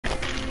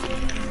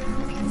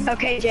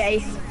Okay,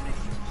 Jay.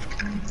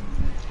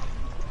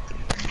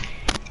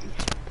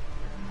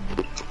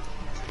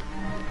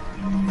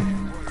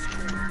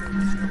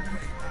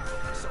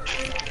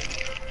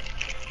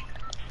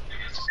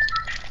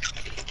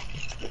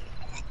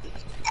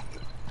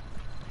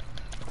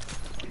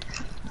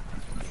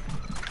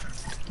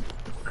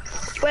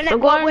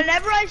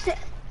 Whenever I say,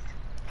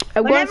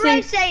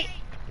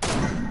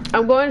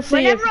 I'm going to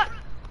see if.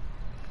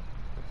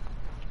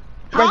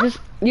 Huh? Just,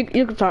 you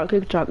can talk. You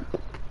can talk.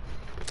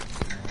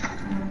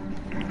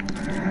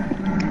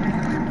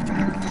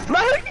 Bro,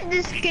 who did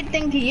this kid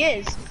think he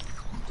is?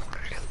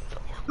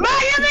 Bro,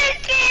 you're this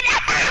kid!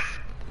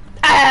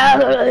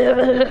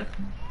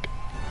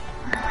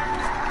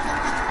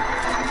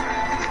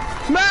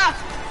 Bro!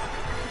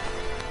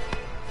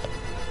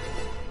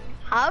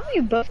 How have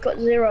you both got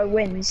 0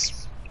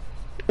 wins?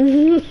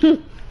 This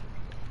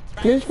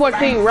is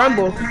 14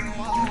 Rumble.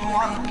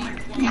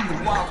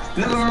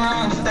 Look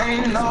around,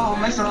 stay low,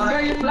 make sure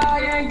that you fly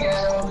and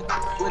go.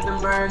 With the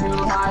brand new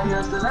high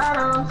heels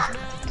stilettos.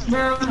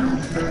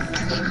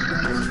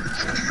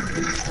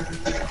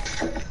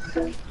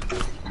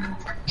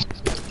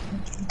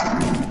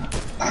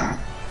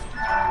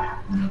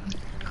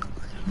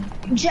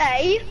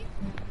 Jay?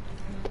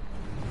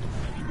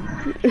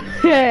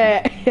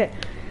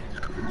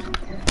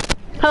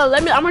 Hold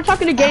on, I'm gonna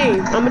talk in the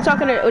game. I'm gonna talk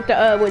in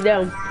with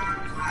them.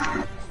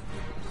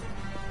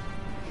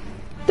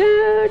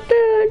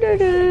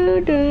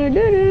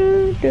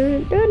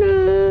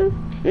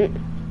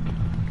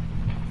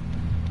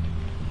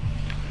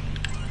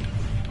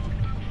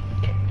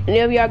 Any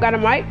of y'all got a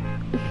mic?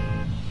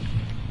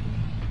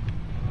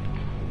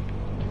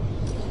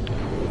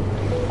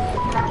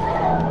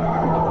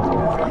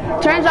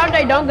 Turns out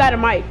they don't got a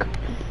mic.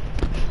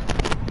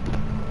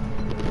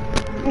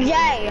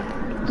 Jay.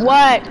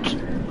 What?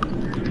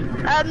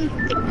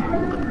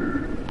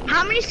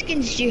 How many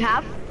skins do you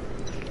have?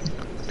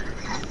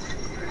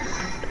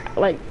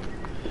 Like,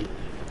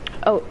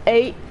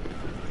 8.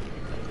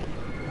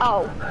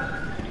 Oh.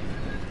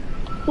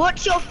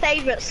 What's your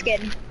favorite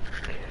skin?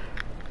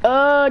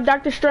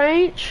 Doctor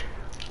Strange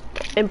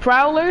and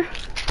Prowler.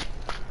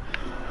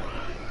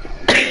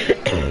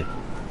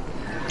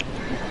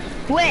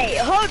 Wait,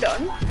 hold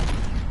on.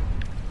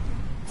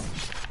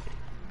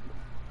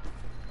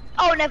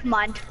 Oh, never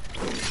mind.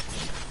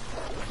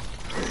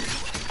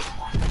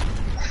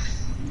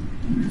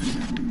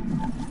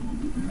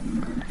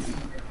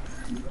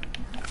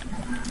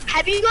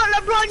 Have you got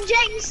LeBron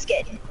James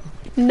skin?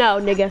 No,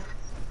 nigga.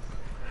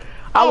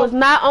 I was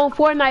not on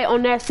Fortnite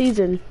on that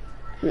season.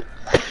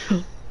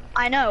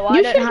 I know.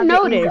 You should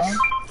know this.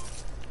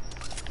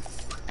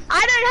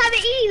 I don't have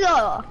it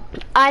either.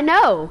 I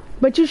know,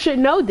 but you should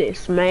know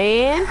this,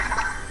 man.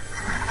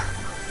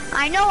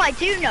 I know. I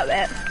do know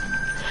it.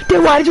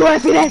 Then why did you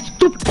ask me that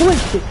stupid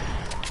question?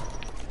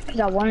 Because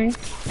I wanted.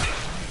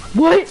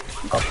 What?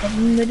 Got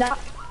problem with that.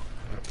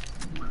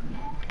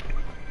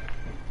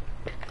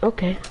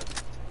 Okay.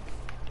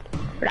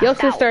 Your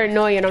sister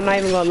annoying. I'm not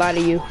even gonna lie to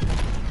you.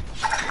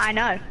 I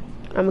know.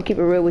 I'm gonna keep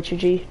it real with you,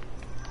 G.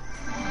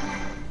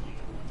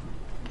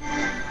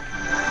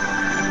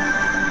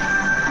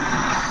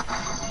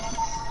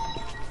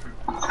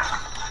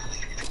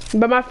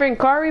 But my friend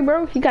Kari,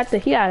 bro, he got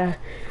a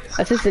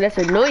sister that's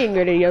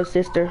annoyinger than your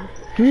sister.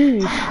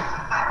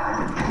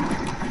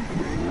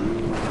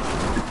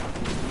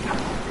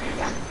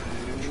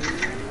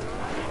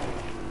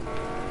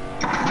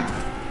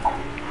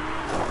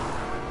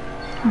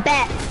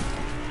 Bet.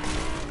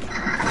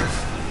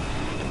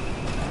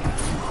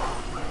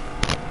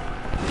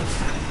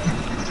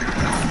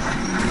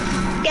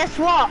 Guess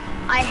what?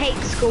 I hate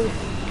school.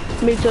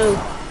 Me too.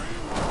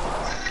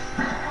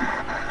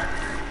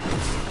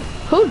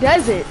 Who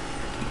does it?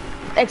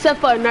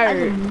 Except for a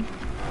nerd.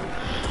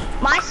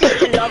 My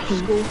sister loves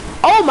school.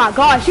 Oh my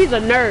god, she's a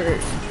nerd.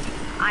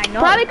 I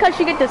know. Probably because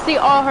she get to see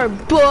all her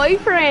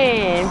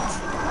boyfriends.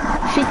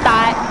 She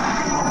thought.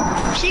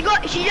 She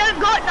don't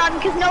got none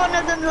because none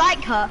of them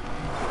like her.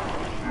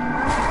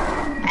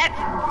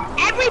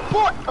 Every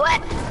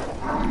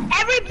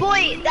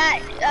boy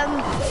that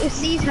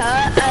sees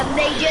her,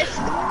 they just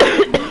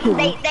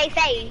they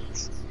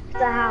faint.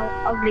 That's how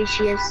ugly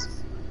she is.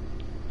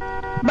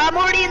 But I'm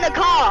already in the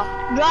car.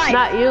 Right.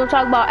 Not you.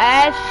 Talk about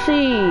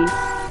Ashley.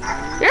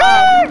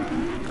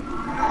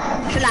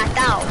 Flat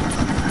out.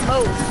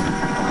 Oh.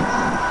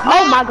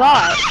 Oh my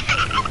god.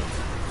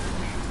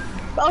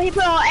 Oh, he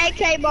put on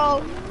AK,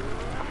 bro.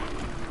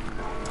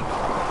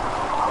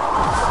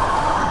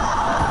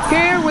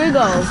 Here we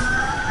go.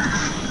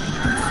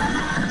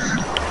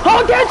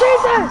 Oh dear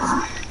Jesus!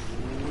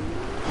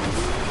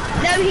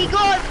 No, he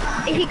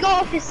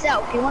got off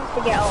himself. He wants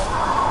to get off.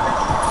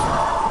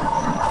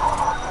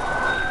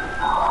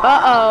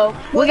 Uh-oh.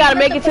 We gotta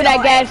make it to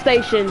that gas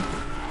station.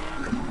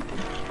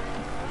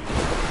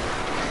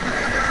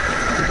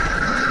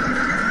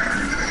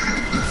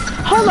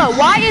 Hold up,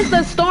 why is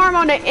the storm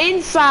on the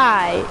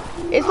inside?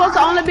 It's supposed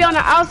to only be on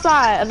the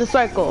outside of the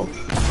circle.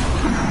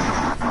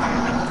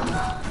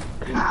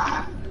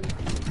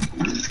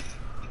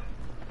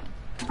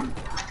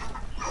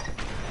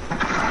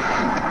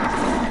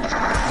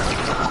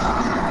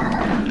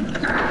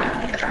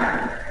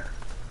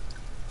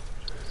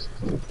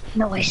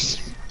 Nice.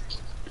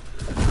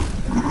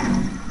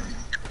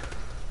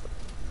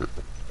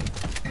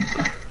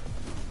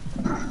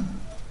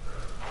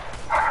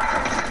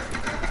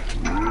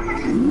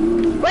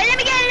 Wait, let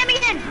me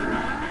get in.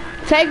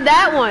 Take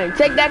that one.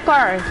 Take that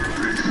car.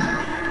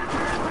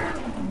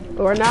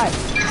 Or not.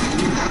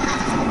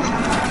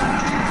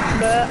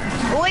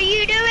 What are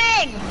you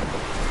doing?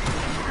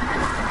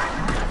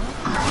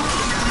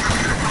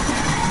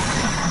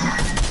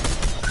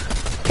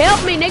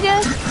 Help me,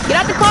 nigga. Get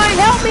out the car and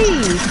help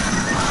me.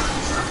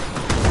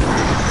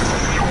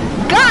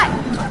 God!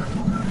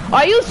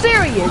 Are you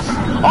serious?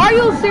 Are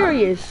you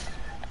serious?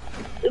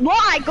 Well,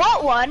 I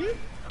got one.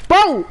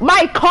 Bro,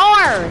 my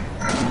car!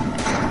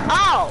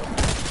 Oh.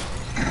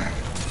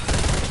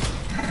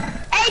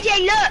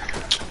 AJ, look.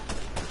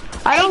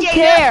 I don't AJ,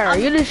 care. look,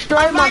 You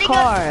destroyed my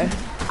car.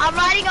 I'm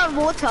riding on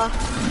water.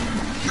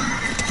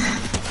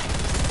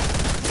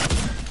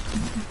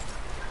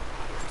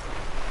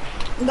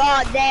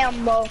 God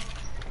damn, bro.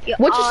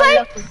 What you say?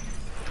 Lucky.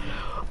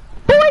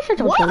 Boy, shut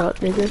your shut up,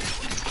 nigga.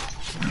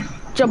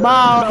 Your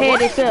bald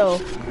head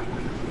itself.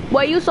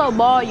 Well, you so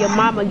bald, your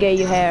mama gave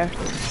you hair.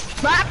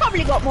 But I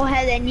probably got more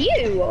hair than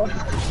you.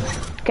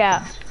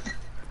 Cap.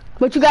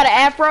 But you got an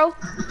afro?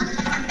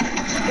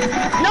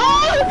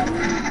 No!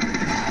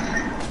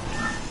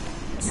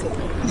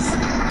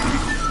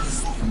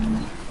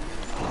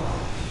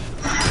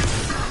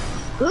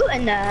 Who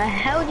in the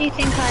hell do you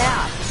think I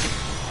am?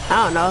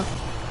 I don't know.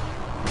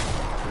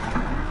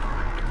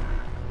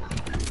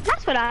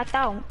 That's what I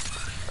thought.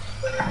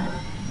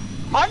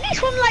 Aren't these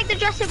from like the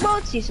Jurassic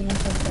World season or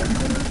something?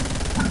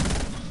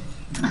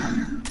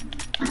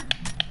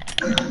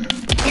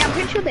 Yeah, I'm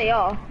pretty sure they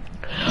are.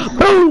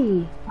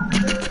 Boom!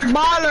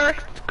 Baller.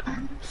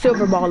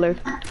 Silver baller.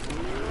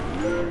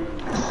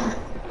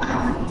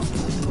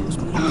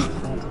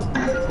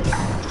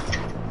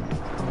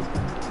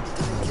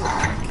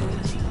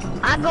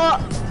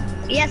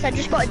 Yes, I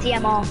just got a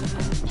DMR.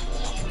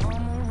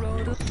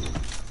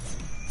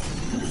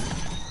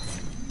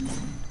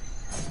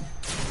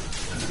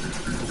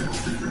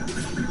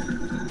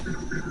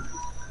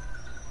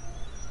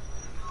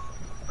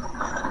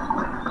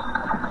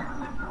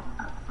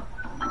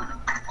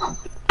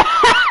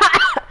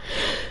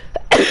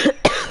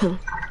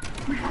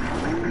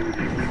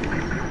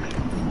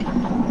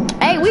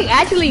 Hey, we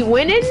actually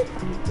winning?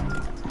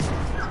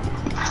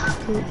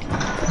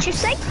 What you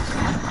say?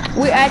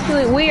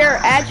 We are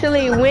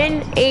actually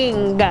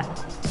winning.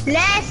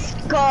 Let's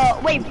go.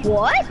 Wait,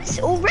 what?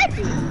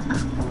 Already?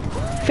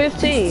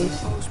 15.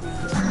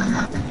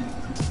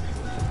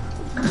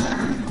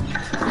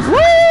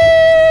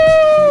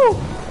 Woo!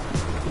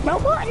 Bro,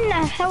 what in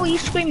the hell are you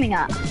screaming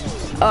at?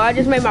 Oh, I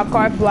just made my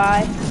car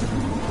fly.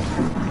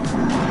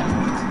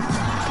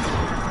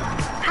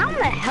 How in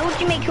the hell did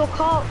you make your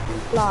car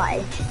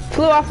fly?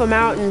 Flew off a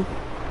mountain.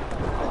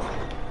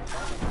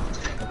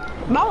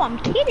 No, I'm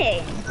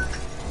kidding.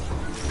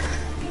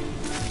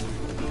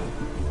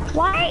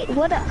 Why?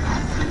 What a...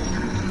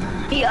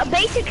 Yeah,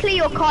 basically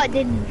your car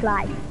didn't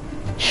fly.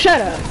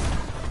 Shut up.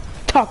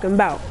 Talking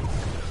about.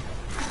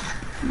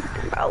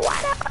 Bro,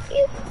 why not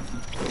you?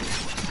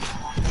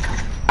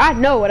 I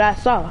know what I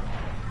saw.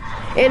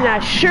 And I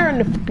sure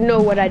enough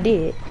know what I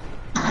did.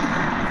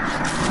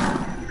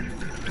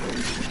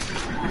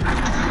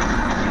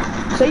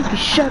 So you can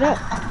shut up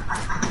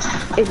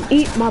and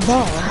eat my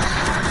balls.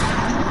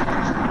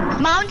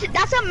 Mountain,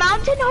 that's a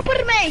mountain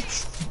hopper,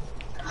 mate.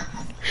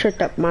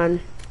 Shut up,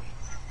 man.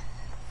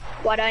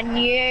 What on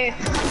you?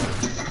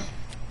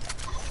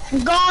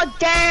 God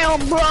damn,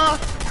 bro.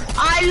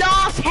 I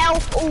lost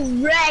health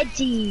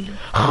already.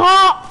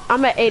 Ha!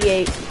 I'm at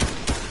 88.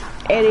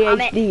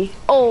 88D.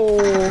 Oh.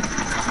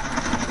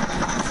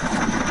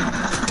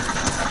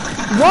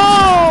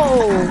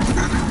 Whoa!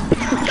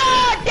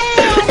 God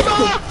damn,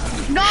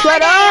 bro. God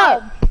Shut damn.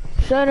 up!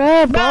 Shut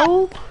up,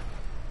 bro.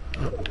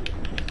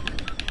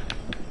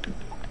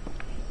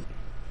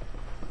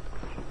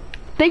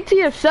 Think to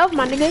yourself,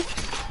 my nigga.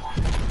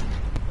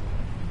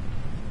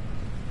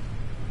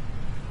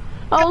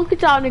 Oh, look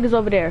at y'all niggas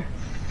over there.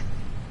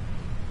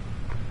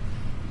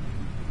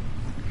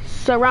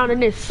 Surrounding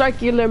this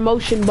circular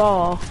motion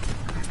ball.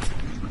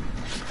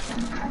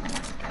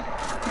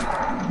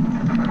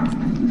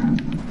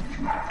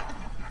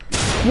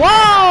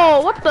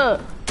 Whoa! What the?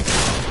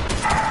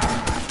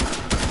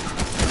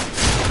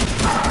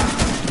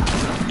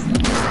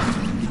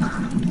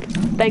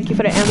 Thank you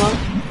for the ammo.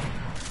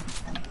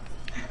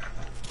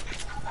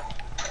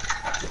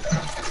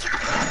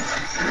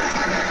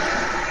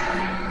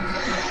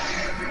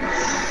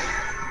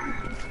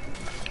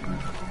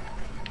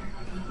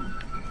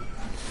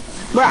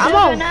 Bro, I'm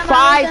on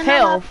 5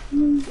 health.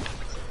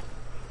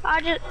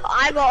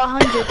 I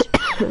got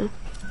 100.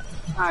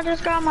 I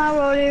just got my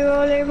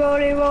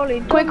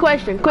rolly. Quick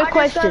question.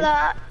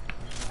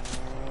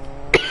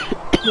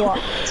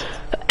 What?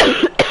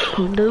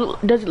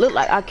 Does it look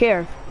like I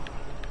care?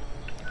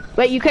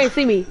 Wait, you can't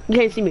see me.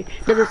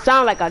 Does it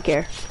sound like I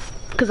care?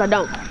 Because I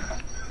don't.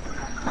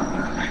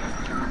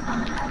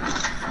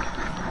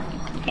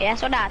 Yeah,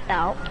 that's what I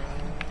thought.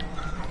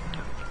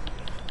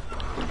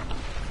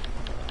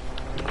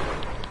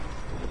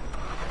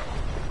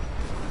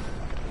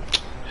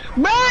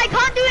 Bro, I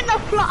can't do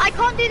I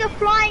can't do the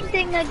flying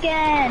thing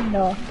again.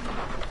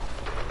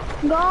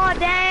 God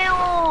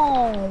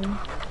damn.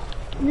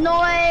 No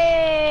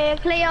way,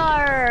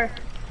 clear.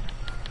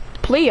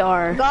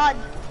 Plear. God,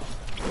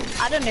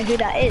 I don't know who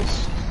that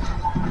is.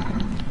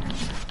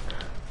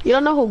 You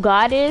don't know who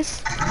God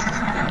is?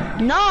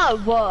 No.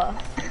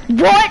 What? No,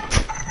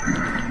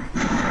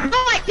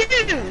 I do.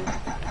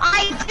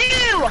 I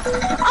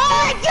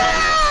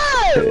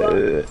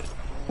do.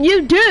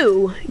 You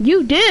do.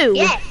 You do.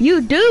 Yes.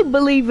 You do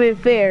believe in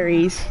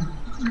fairies.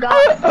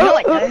 God, no,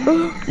 I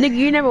don't. Nigga,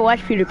 you never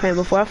watched Peter Pan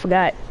before. I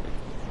forgot.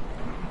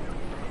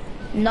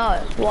 No,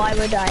 why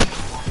would I?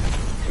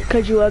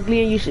 Cause you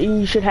ugly and you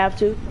should have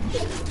to.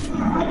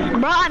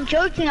 Bro, I'm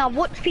joking. I've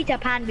watched Peter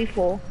Pan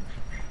before.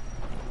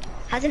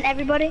 Hasn't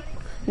everybody?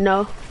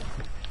 No,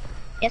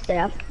 Yes, they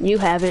have. you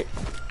haven't.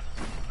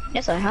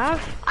 Yes, I have.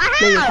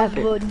 No, you I have,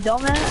 haven't.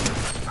 dumbass.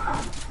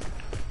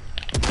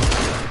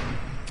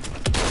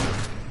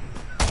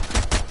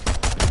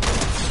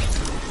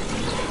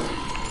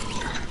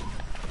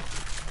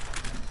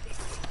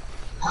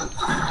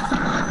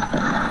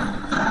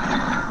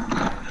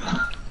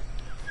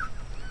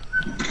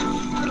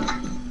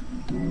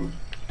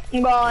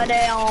 God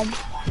damn.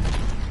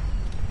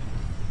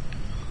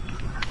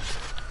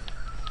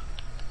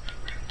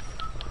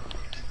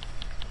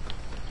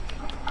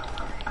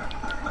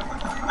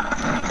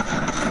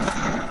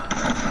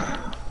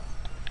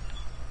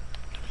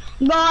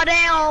 God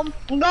damn.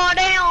 God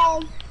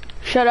damn.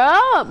 Shut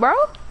up, bro.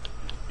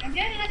 I'm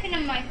just looking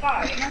at my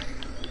phone.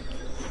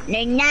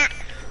 Nah.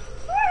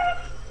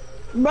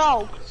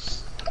 Bro,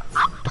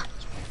 stop.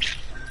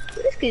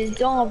 This kid's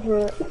dumb,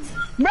 bro. Bro,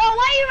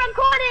 why are you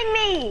recording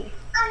me?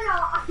 I'm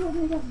not.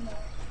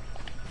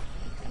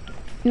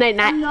 Night,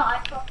 night. I'm not, I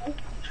promise.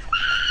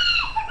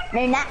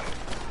 Nah.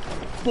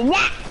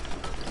 Nah.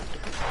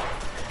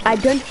 I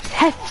don't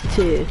have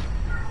to.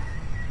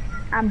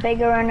 I'm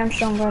bigger and I'm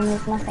stronger and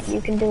there's nothing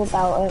you can do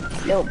about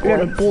it, little boy.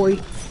 Little boy.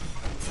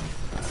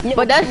 Little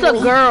But that's a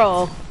boy.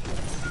 girl.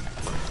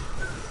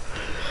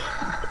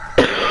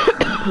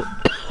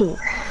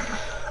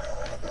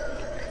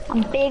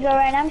 I'm bigger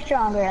and I'm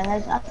stronger and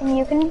there's nothing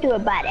you can do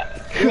about it,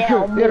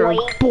 little boy.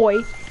 Little boy.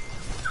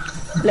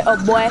 Little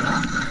boy.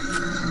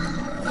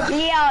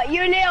 Yeah,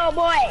 you little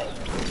boy.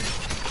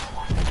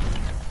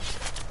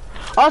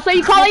 Also,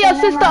 you calling your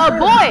sister a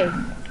boy?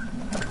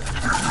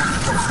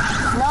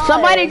 No.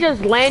 Somebody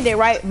just landed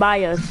right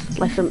by us,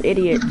 like some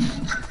idiots.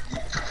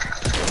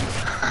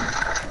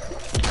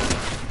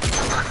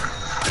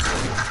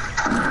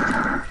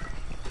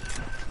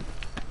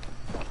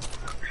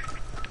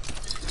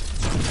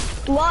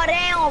 Go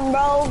down,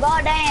 bro.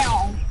 Go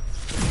down.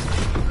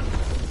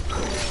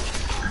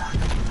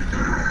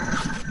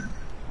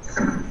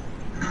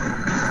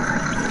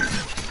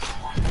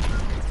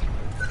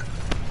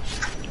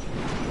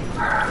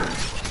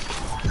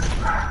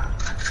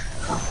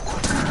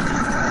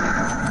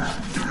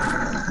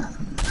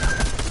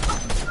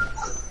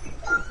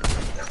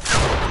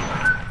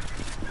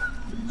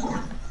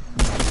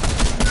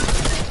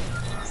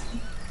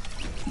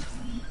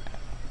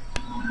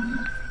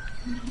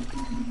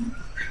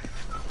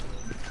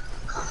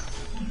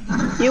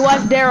 You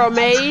watch Daryl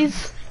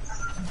Mays?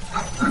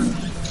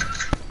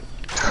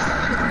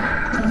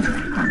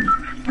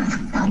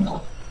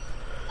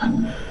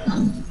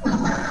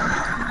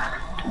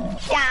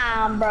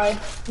 Down, bro.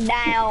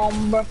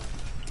 Down, bro.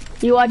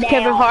 You watch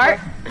Kevin Hart?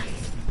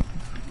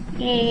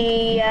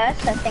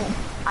 Yes, I think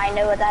I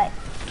know what that.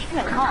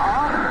 Kevin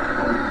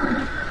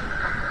Hart.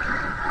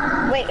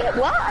 Wait,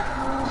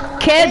 what?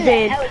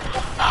 Kevin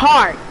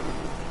Hart.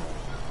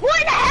 What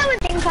the hell is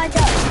inside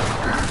joke?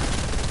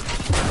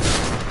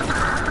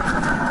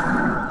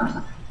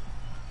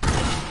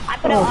 I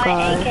put on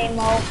AK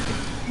mode.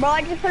 Bro,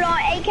 I just put on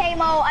AK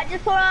mode. I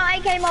just put on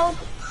AK mode.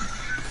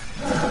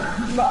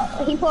 Bro,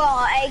 he put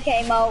on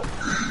AK mode.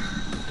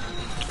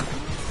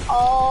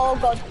 Oh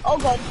god, oh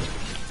god.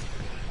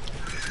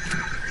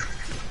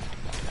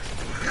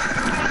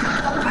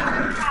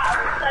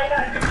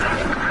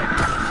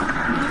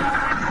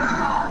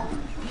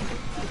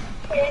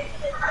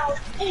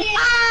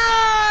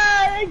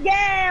 Ah,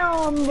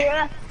 down,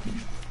 bruh.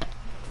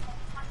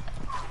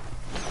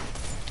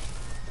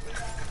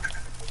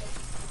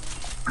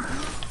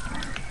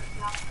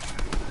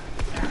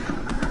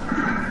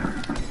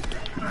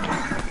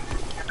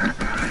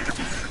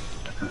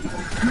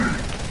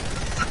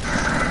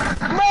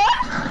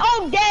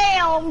 Oh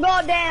damn,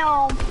 go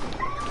down.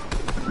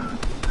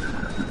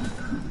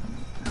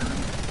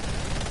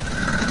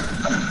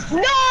 Go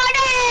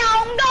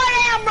down,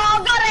 bro,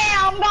 go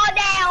down, go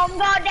down,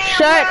 go down.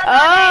 Shut bro,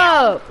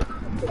 up!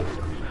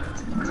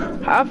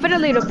 I'm finna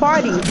leave the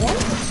party.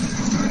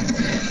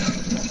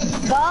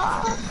 Go.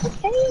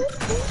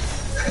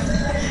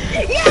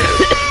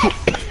 Yes!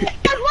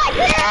 That's my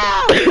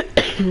kill!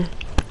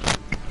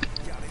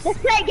 Let's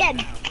play again.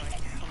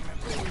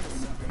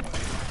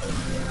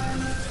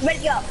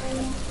 Ready up.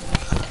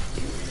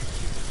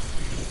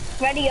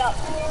 Ready up.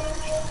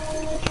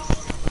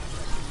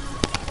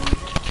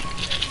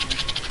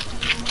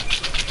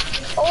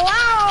 Oh,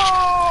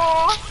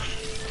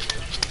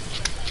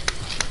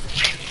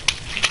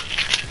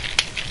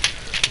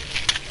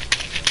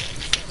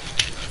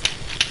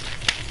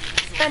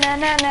 I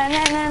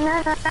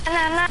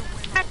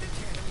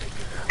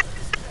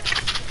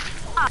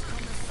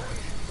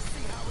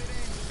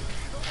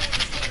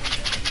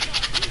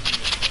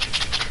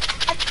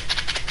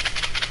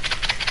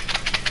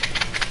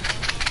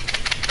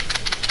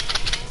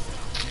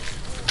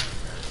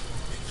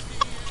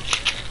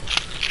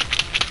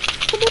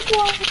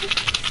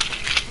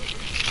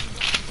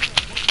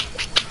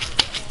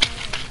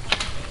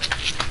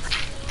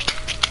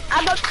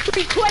got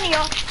 320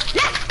 on.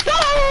 Let's go!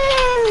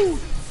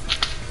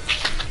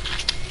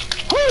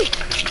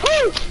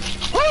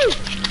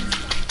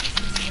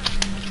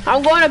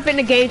 I'm going up in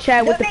the game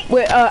chat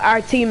with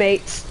our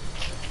teammates.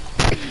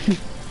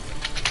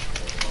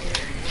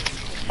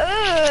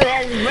 Ooh,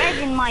 there's red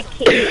in my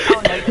kit.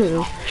 Oh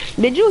no.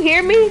 Did you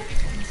hear me?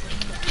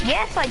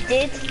 Yes, I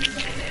did.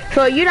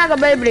 So you're not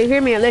gonna be able to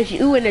hear me unless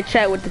you in the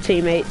chat with the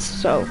teammates.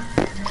 So.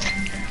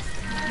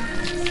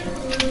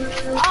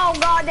 Oh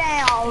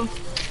goddamn.